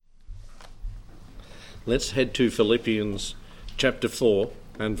Let's head to Philippians chapter 4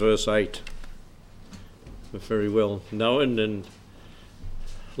 and verse 8. A very well known and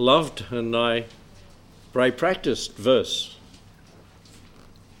loved, and I pray practiced verse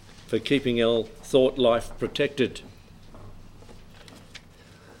for keeping our thought life protected.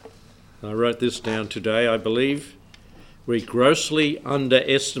 I wrote this down today. I believe we grossly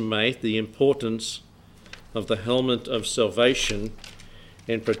underestimate the importance of the helmet of salvation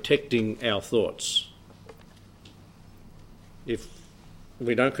in protecting our thoughts. If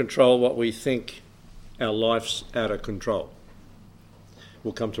we don't control what we think, our life's out of control.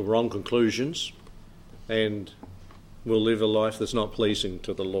 We'll come to wrong conclusions and we'll live a life that's not pleasing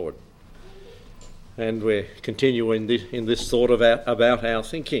to the Lord. And we're continuing in this thought about our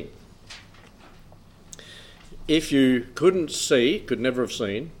thinking. If you couldn't see, could never have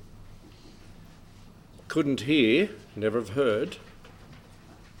seen, couldn't hear, never have heard,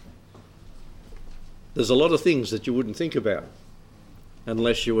 there's a lot of things that you wouldn't think about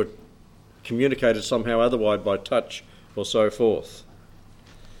unless you were communicated somehow otherwise by touch or so forth.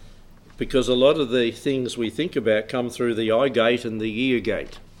 Because a lot of the things we think about come through the eye gate and the ear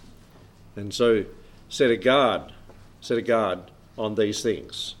gate. And so set a guard on these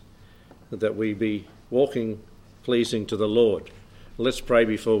things, that we be walking pleasing to the Lord. Let's pray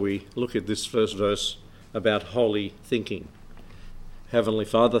before we look at this first verse about holy thinking. Heavenly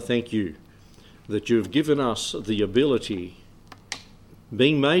Father, thank you that you have given us the ability,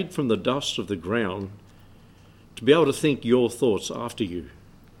 being made from the dust of the ground, to be able to think your thoughts after you,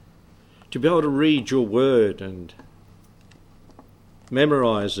 to be able to read your word and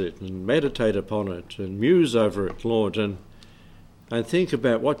memorize it and meditate upon it and muse over it, Lord, and think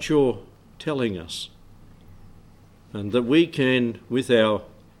about what you're telling us, and that we can, with our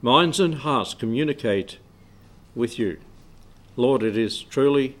minds and hearts, communicate with you. Lord, it is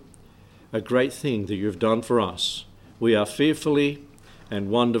truly a great thing that you've done for us. We are fearfully and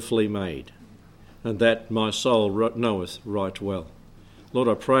wonderfully made, and that my soul knoweth right well. Lord,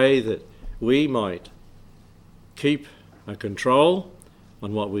 I pray that we might keep a control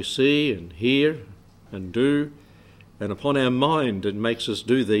on what we see and hear and do, and upon our mind that makes us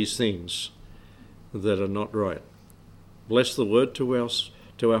do these things that are not right. Bless the word to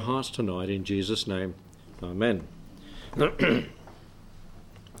our hearts tonight, in Jesus' name. Amen.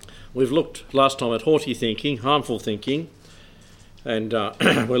 We've looked last time at haughty thinking, harmful thinking, and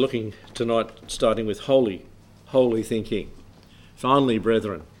we're looking tonight starting with holy thinking. Finally,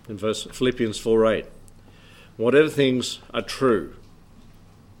 brethren, in Philippians 4:8, whatever things are true.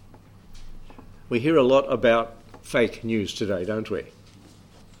 We hear a lot about fake news today, don't we?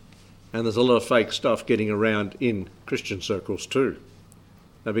 And there's a lot of fake stuff getting around in Christian circles too.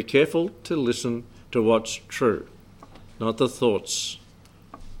 Now be careful to listen to what's true, not the thoughts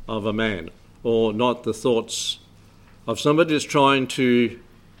of a man, or not the thoughts of somebody who's trying to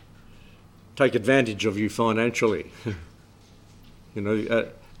take advantage of you financially.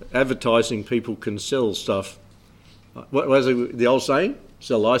 Advertising people can sell stuff. What was the old saying?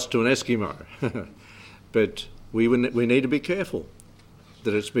 Sell ice to an Eskimo. But we need to be careful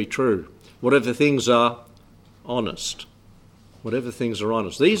that it's be true. Whatever things are honest. Whatever things are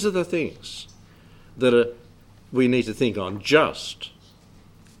honest. These are the things that we need to think on. Just.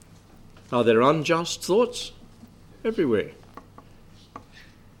 Are there unjust thoughts? Everywhere.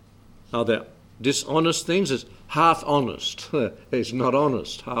 Are there dishonest things? It's half honest. It's not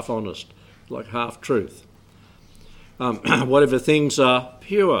honest, half honest, like half truth. Whatever things are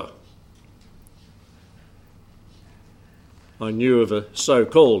pure. I knew of a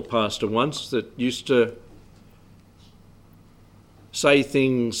so-called pastor once that used to say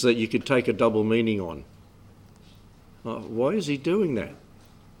things that you could take a double meaning on. Why is he doing that?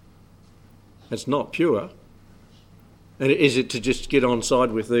 It's not pure. And is it to just get on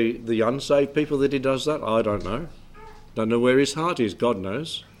side with the unsaved people that he does that? I don't know. Don't know where his heart is, God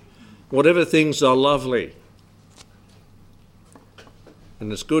knows. Whatever things are lovely.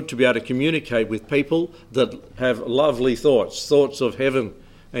 And it's good to be able to communicate with people that have lovely thoughts of heaven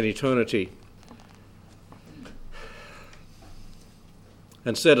and eternity,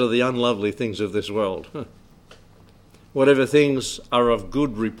 instead of the unlovely things of this world. Whatever things are of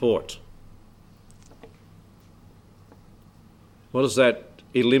good report. What does that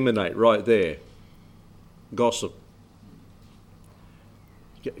eliminate right there? Gossip.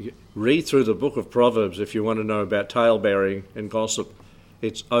 Read through the book of Proverbs if you want to know about tale-bearing and gossip.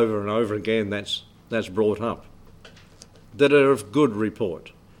 It's over and over again that's brought up. That are of good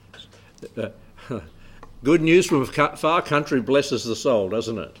report. Good news from a far country blesses the soul,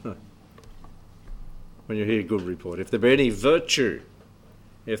 doesn't it? When you hear good report. If there be any virtue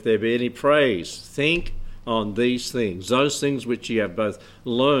if there be any praise, think on these things, those things which ye have both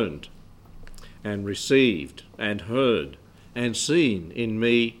learned and received and heard and seen in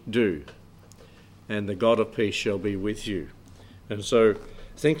me do, and the God of peace shall be with you. And so,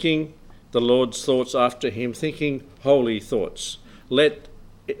 thinking the Lord's thoughts after him, thinking holy thoughts.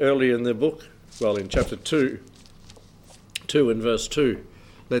 Early in the book, in chapter 2 and verse 2,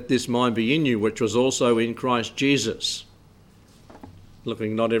 let this mind be in you, which was also in Christ Jesus.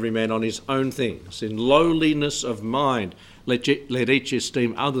 Looking not every man on his own things, in lowliness of mind, let each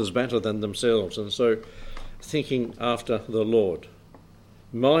esteem others better than themselves. And so, thinking after the Lord.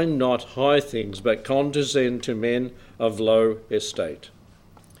 Mind not high things, but condescend to men of low estate.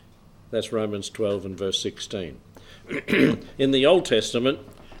 That's Romans 12 and verse 16. In the Old Testament,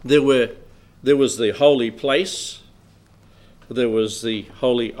 there was the holy place, there was the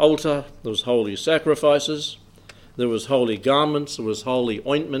holy altar, there was holy sacrifices, there was holy garments, there was holy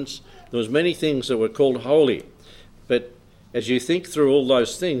ointments, there was many things that were called holy. But as you think through all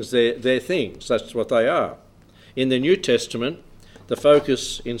those things, they're things, that's what they are. In the New Testament, the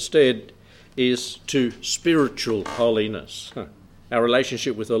focus instead is to spiritual holiness, our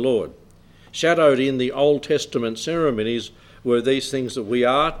relationship with the Lord. Shadowed in the Old Testament ceremonies were these things that we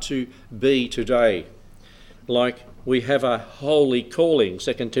are to be today. Like we have a holy calling,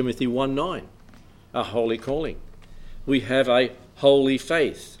 2 Timothy 1:9, a holy calling. We have a holy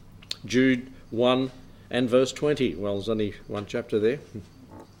faith, Jude 1 and verse 20. Well, there's only one chapter there.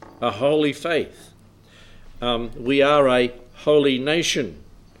 A holy faith. We are a holy nation,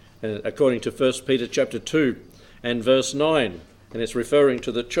 according to 1 Peter chapter 2 and verse 9. And it's referring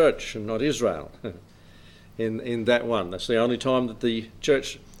to the church and not Israel in that one. That's the only time that the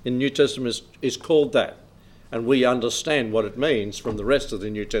church in the New Testament is called that. And we understand what it means from the rest of the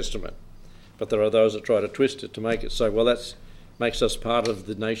New Testament. But there are those that try to twist it to make it so, well, that makes us part of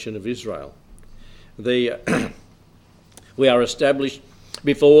the nation of Israel. We are established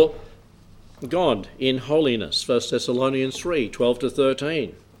before God in holiness, 1 Thessalonians 3, 12 to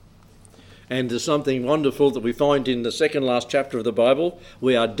 13. And there's something wonderful that we find in the second last chapter of the Bible.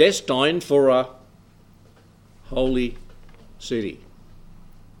 We are destined for a holy city.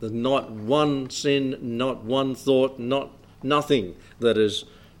 There's not one sin, not one thought, nothing that is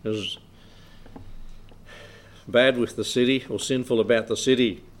bad with the city or sinful about the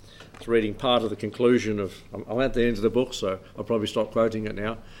city. I was reading part of the conclusion of, I'm at the end of the book, so I'll probably stop quoting it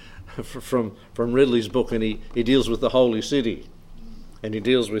now, from Ridley's book, and he deals with the holy city. And he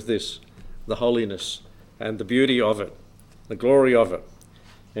deals with this, the holiness and the beauty of it, the glory of it.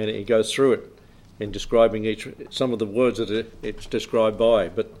 And he goes through it in describing some of the words that it's described by.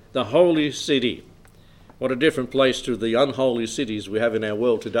 But the holy city, what a different place to the unholy cities we have in our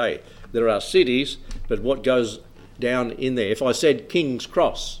world today. There are cities, but what goes down in there? If I said King's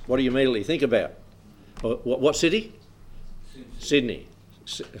Cross, what do you immediately think about? What city? Sydney.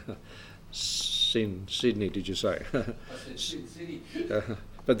 Sydney, did you say? I said City.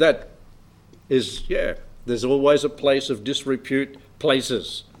 But that is, there's always a place of disrepute,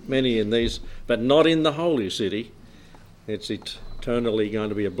 places, many in these, but not in the holy city. It's eternally going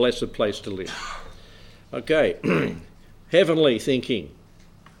to be a blessed place to live. Okay, heavenly thinking.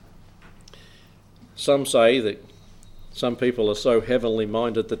 Some say that some people are so heavenly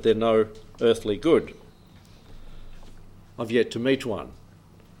minded that they're no earthly good. I've yet to meet one.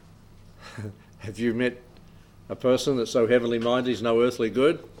 Have you met a person that's so heavenly minded he's no earthly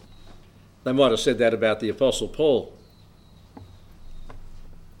good? They might have said that about the Apostle Paul.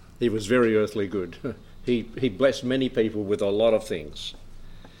 He was very earthly good. He blessed many people with a lot of things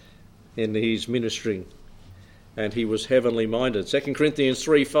in his ministry, and he was heavenly minded. 2 Corinthians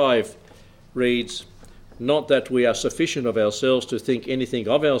 3:5 reads, "Not that we are sufficient of ourselves to think anything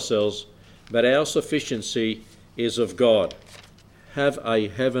of ourselves, but our sufficiency is of God." Have a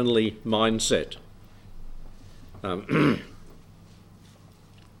heavenly mindset.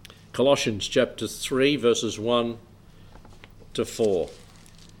 Colossians chapter 3, verses 1 to 4.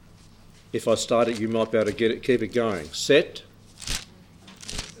 If I start it, you might be able to keep it going. Set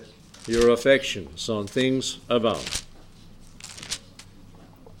your affections on things above.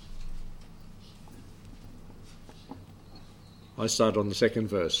 I start on the second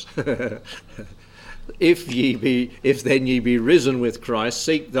verse. If then ye be risen with Christ,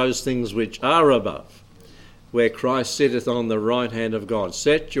 seek those things which are above, where Christ sitteth on the right hand of God.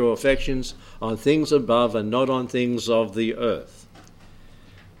 Set your affections on things above and not on things of the earth.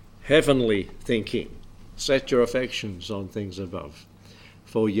 Heavenly thinking. Set your affections on things above.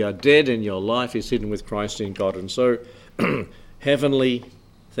 For ye are dead and your life is hidden with Christ in God. And so, heavenly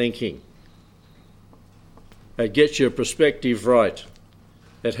thinking. It gets your perspective right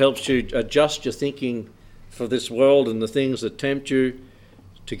It helps you adjust your thinking for this world and the things that tempt you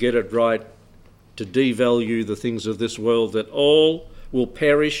to get it right, to devalue the things of this world, that all will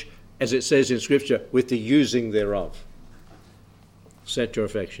perish, as it says in Scripture, with the using thereof. Set your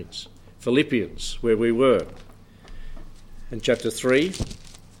affections. Philippians, where we were, in chapter 3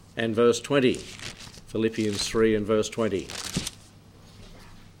 and verse 20. Philippians 3 and verse 20.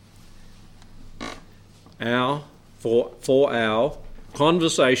 For our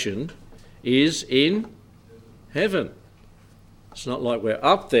conversation is in heaven. It's not like we're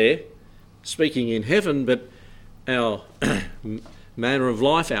up there speaking in heaven, but our manner of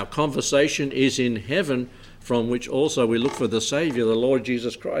life, our conversation is in heaven, from which also we look for the Saviour, the Lord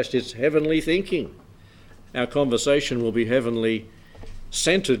Jesus Christ. It's heavenly thinking. Our conversation will be heavenly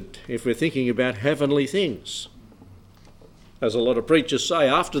centred if we're thinking about heavenly things. As a lot of preachers say,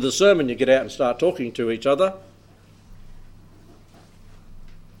 after the sermon you get out and start talking to each other.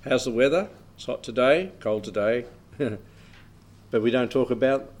 How's the weather? It's hot today, cold today. But we don't talk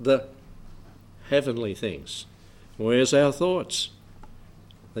about the heavenly things. Where's our thoughts?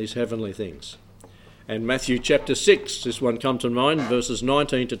 These heavenly things. And Matthew chapter 6, this one comes to mind, verses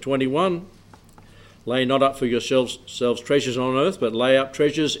 19 to 21. Lay not up for yourselves treasures on earth, but lay up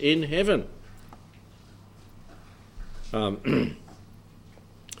treasures in heaven.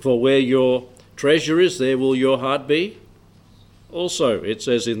 For where your treasure is, there will your heart be. Also, it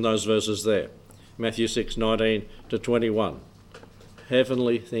says in those verses there, Matthew 6, 19 to 21.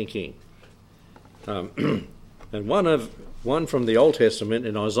 Heavenly thinking. And one from the Old Testament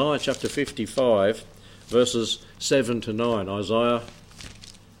in Isaiah chapter 55, verses 7 to 9. Isaiah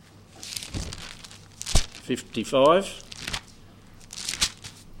 55.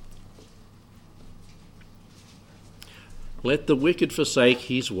 Let the wicked forsake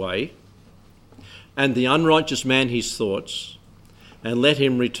his way, and the unrighteous man his thoughts, and let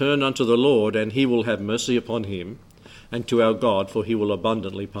him return unto the Lord, and he will have mercy upon him, and to our God, for he will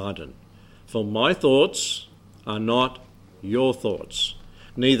abundantly pardon. For my thoughts are not your thoughts,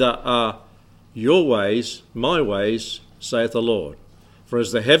 neither are your ways my ways, saith the Lord. For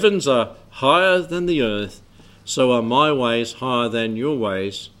as the heavens are higher than the earth, so are my ways higher than your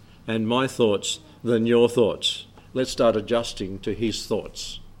ways, and my thoughts than your thoughts. Let's start adjusting to his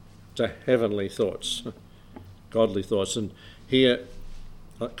thoughts, to heavenly thoughts, godly thoughts. And here,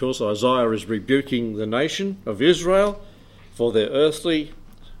 of course, Isaiah is rebuking the nation of Israel for their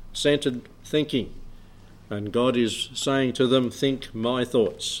earthly-centered thinking. And God is saying to them, think my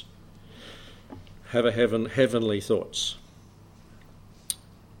thoughts. Have a heavenly thoughts.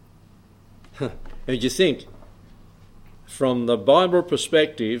 And you think, from the Bible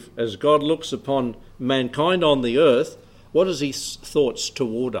perspective, as God looks upon mankind on the earth, what is his thoughts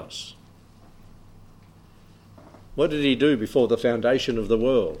toward us? What did he do before the foundation of the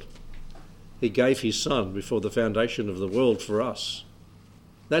world? He gave his Son before the foundation of the world for us.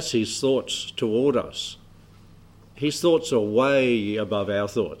 That's his thoughts toward us. His thoughts are way above our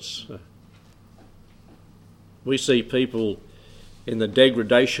thoughts. We see people in the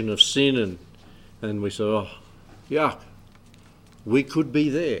degradation of sin and we say, oh, yuck, we could be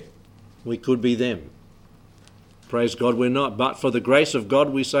there. We could be them. Praise God, we're not. But for the grace of God,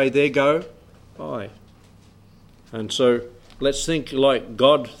 we say, there go I. And so let's think like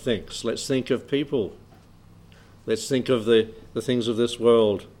God thinks. Let's think of people. Let's think of the things of this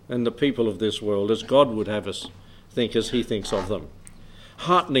world and the people of this world as God would have us think, as he thinks of them.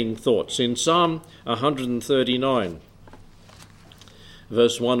 Heartening thoughts. In Psalm 139,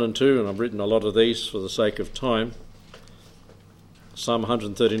 verse 1 and 2, and I've written a lot of these for the sake of time. Psalm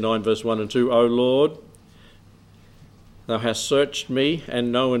 139, verse 1 and 2, O Lord, thou hast searched me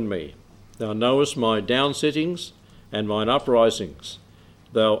and known me. Thou knowest my downsittings and mine uprisings.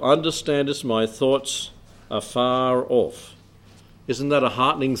 Thou understandest my thoughts afar off. Isn't that a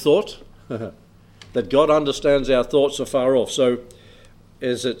heartening thought? That God understands our thoughts afar off. So,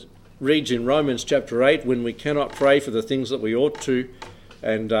 as it reads in Romans chapter 8, when we cannot pray for the things that we ought to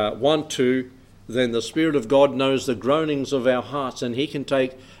and want to, then the Spirit of God knows the groanings of our hearts, and he can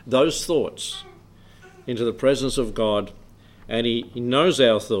take those thoughts into the presence of God, and he knows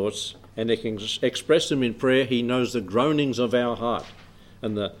our thoughts, and he can express them in prayer. He knows the groanings of our heart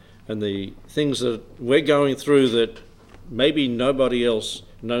and the things that we're going through that maybe nobody else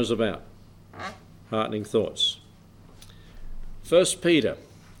knows about. Heartening thoughts. 1 Peter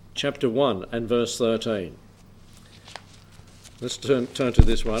chapter 1 and verse 13. Let's turn to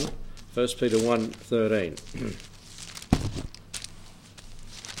this one. 1 Peter 1:13.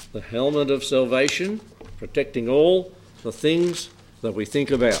 The helmet of salvation, protecting all the things that we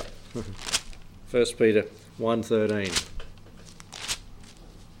think about. 1 Peter 1:13.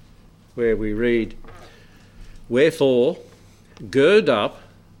 where we read, "Wherefore, gird up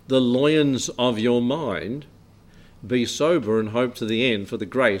the loins of your mind, be sober and hope to the end for the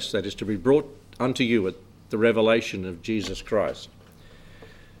grace that is to be brought unto you at the revelation of Jesus Christ."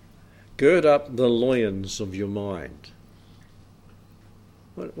 Gird up the loins of your mind.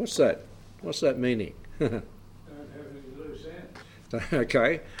 What's that? What's that meaning? Don't have any loose ends.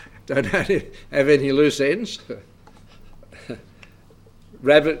 Okay. Don't have any loose ends.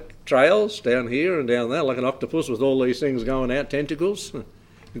 Rabbit trails down here and down there, like an octopus with all these things going out, tentacles.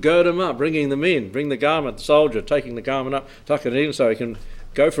 Gird them up, bringing them in. Bring the garment, the soldier, taking the garment up, tuck it in so he can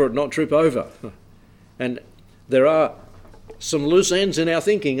go for it, not trip over. And there are some loose ends in our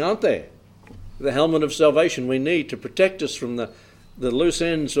thinking, aren't there? The helmet of salvation we need to protect us from the loose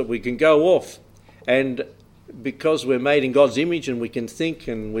ends that we can go off. And because we're made in God's image and we can think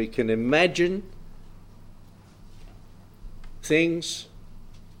and we can imagine things.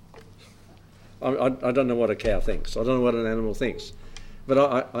 I don't know what a cow thinks. I don't know what an animal thinks.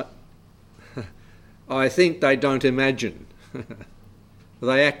 But I think they don't imagine.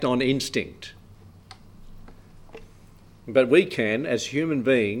 They act on instinct. But we can, as human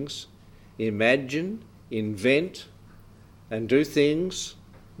beings, imagine, invent, and do things,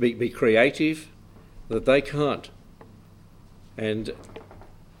 be creative, that they can't. And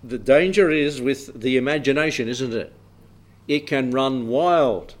the danger is with the imagination, isn't it? It can run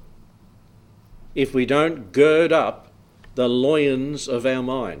wild if we don't gird up the loins of our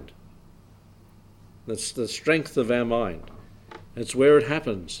mind. That's the strength of our mind. It's where it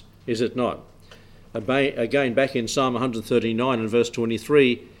happens, is it not? Again, back in Psalm 139 and verse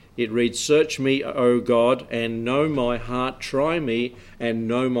 23, it reads, "Search me, O God, and know my heart. Try me and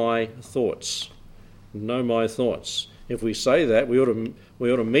know my thoughts." Know my thoughts. If we say that, we ought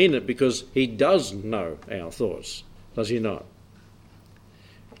to mean it, because he does know our thoughts, does he not?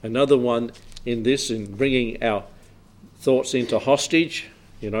 Another one in this, in bringing our thoughts into hostage,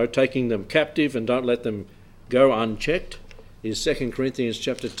 taking them captive and don't let them go unchecked, is 2 Corinthians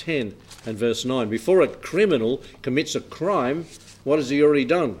chapter 10 and verse 9. Before a criminal commits a crime, what has he already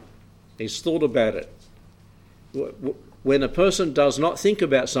done? He's thought about it. When a person does not think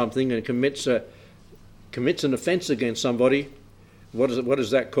about something and commits an offence against somebody, what is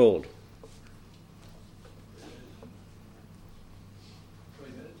that called?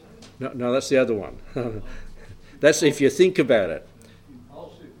 No, that's the other one. That's if you think about it.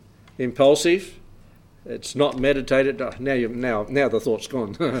 Impulsive. It's not meditated. Oh, now the thought's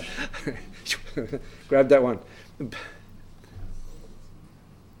gone. Grab that one.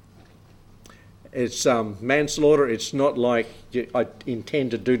 It's manslaughter. It's not like I intend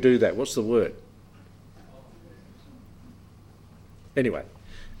to do that. What's the word? Anyway,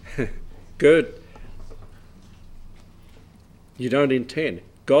 good. You don't intend.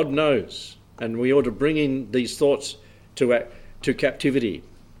 God knows, and we ought to bring in these thoughts to captivity.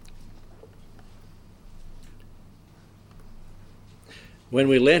 When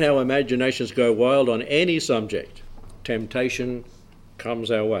we let our imaginations go wild on any subject, temptation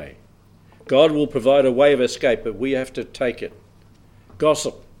comes our way. God will provide a way of escape, but we have to take it.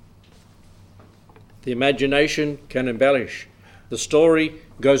 Gossip. The imagination can embellish. The story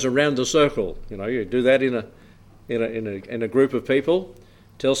goes around the circle. You do that in a group of people.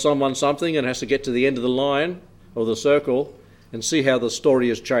 Tell someone something and has to get to the end of the line or the circle and see how the story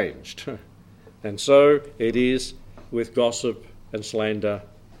has changed. And so it is with gossip and slander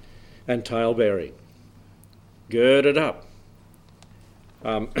and tale-bearing. Gird it up.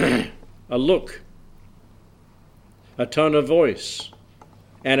 A look, a tone of voice,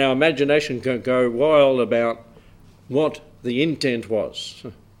 and our imagination can go wild about what the intent was.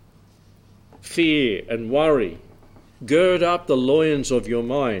 Fear and worry. Gird up the loins of your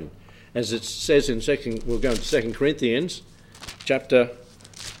mind, as it says we'll go to 2 Corinthians chapter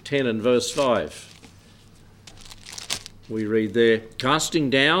 10 and verse 5. We read there, "Casting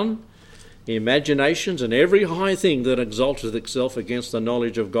down imaginations and every high thing that exalteth itself against the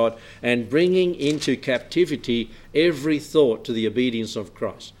knowledge of God, and bringing into captivity every thought to the obedience of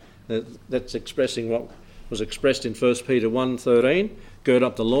Christ." That's expressing what was expressed in 1 Peter 1:13. Gird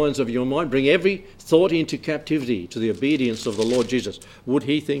up the loins of your mind, bring every thought into captivity to the obedience of the Lord Jesus. Would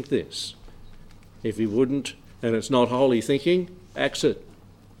he think this? If he wouldn't, and it's not holy thinking, axe it.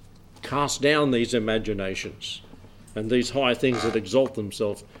 Cast down these imaginations and these high things that exalt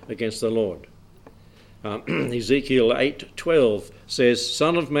themselves against the Lord. Ezekiel 8:12 says,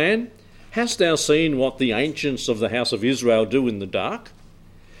 "Son of man, hast thou seen what the ancients of the house of Israel do in the dark?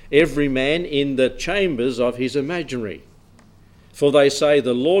 Every man in the chambers of his imaginary. For they say,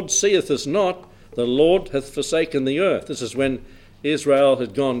 the Lord seeth us not, the Lord hath forsaken the earth." This is when Israel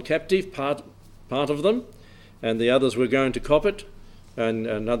had gone captive, part of them, and the others were going to cop it, and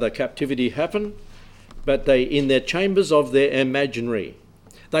another captivity happened. But they, in their chambers of their imaginary,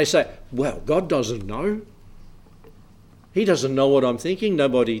 they say, well, God doesn't know. He doesn't know what I'm thinking.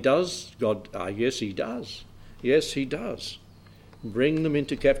 Nobody does. God, yes, he does. Yes, he does. Bring them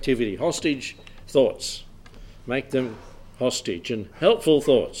into captivity. Hostage thoughts. Make them hostage. And helpful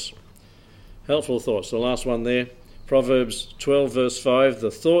thoughts. Helpful thoughts. The last one there, Proverbs 12 verse 5,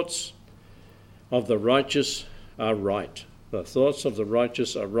 the thoughts of the righteous are right. The thoughts of the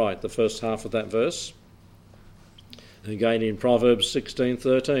righteous are right. The first half of that verse. Again in Proverbs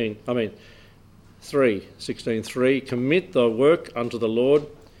 16:3, commit thy work unto the Lord,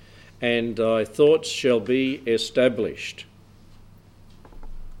 and thy thoughts shall be established.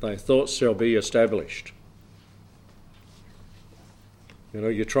 Thy thoughts shall be established. You know,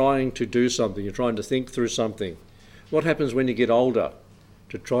 you're trying to do something, you're trying to think through something. What happens when you get older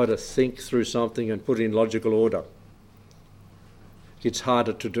to try to think through something and put it in logical order? It's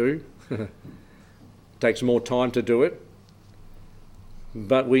harder to do. Takes more time to do it.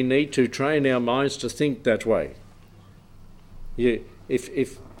 But we need to train our minds to think that way.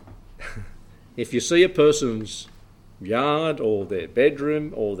 If you see a person's yard or their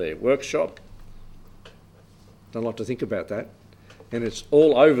bedroom or their workshop, don't like to think about that, and it's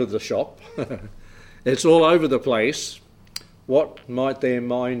all over the shop, it's all over the place, what might their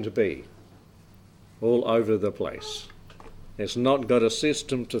mind be? All over the place. It's not got a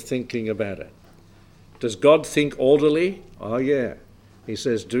system to thinking about it. Does God think orderly? Oh yeah. He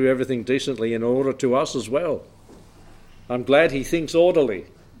says, do everything decently in order to us as well. I'm glad he thinks orderly,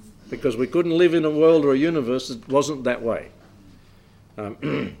 because we couldn't live in a world or a universe that wasn't that way.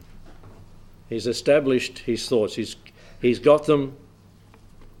 He's established his thoughts. He's got them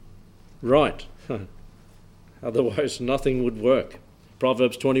right. Otherwise, nothing would work.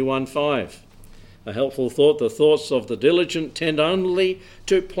 Proverbs 21:5. A helpful thought, the thoughts of the diligent tend only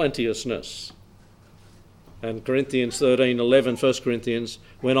to plenteousness. And Corinthians 13:11, 1 Corinthians,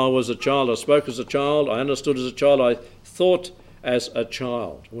 when I was a child, I spoke as a child, I understood as a child, I thought as a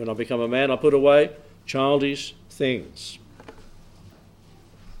child. When I become a man, I put away childish things.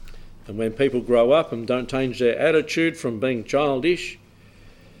 And when people grow up and don't change their attitude from being childish,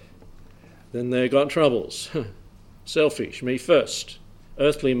 then they've got troubles. Selfish, me first,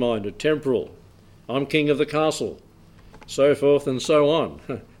 earthly minded, temporal, I'm king of the castle, so forth and so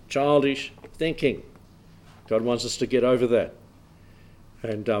on. Childish thinking. God wants us to get over that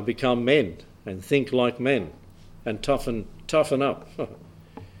and become men and think like men and toughen up.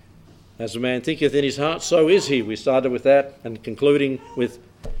 As a man thinketh in his heart, so is he. We started with that, and concluding with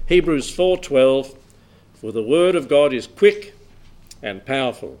Hebrews 4:12, for the word of God is quick and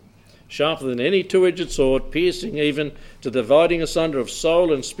powerful, sharper than any two-edged sword, piercing even to dividing asunder of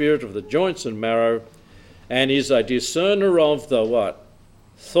soul and spirit, of the joints and marrow, and is a discerner of the what?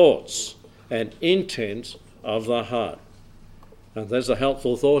 Thoughts and intents of the heart. And there's a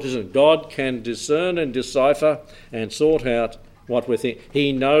helpful thought, isn't it? God can discern and decipher and sort out what we think.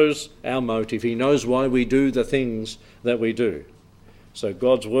 He knows our motive. He knows why we do the things that we do. So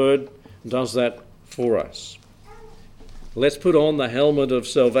God's word does that for us. Let's put on the helmet of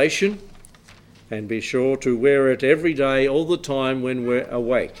salvation and be sure to wear it every day, all the time when we're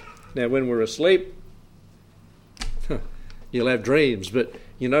awake. Now, when we're asleep, you'll have dreams, but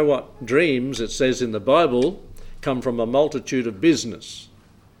you know what? Dreams, it says in the Bible, come from a multitude of business.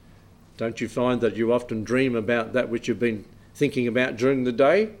 Don't you find that you often dream about that which you've been thinking about during the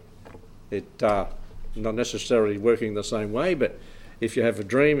day? It not necessarily working the same way, but if you have a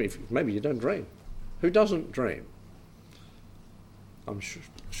dream, maybe you don't dream. Who doesn't dream? I'm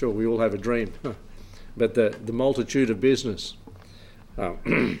sure we all have a dream. But the multitude of business.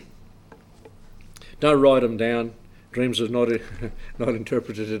 Don't write them down. Dreams are not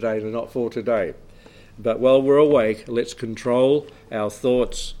interpreted today, they're not for today. But while we're awake, let's control our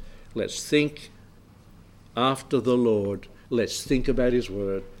thoughts. Let's think after the Lord. Let's think about his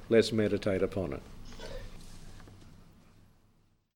word. Let's meditate upon it.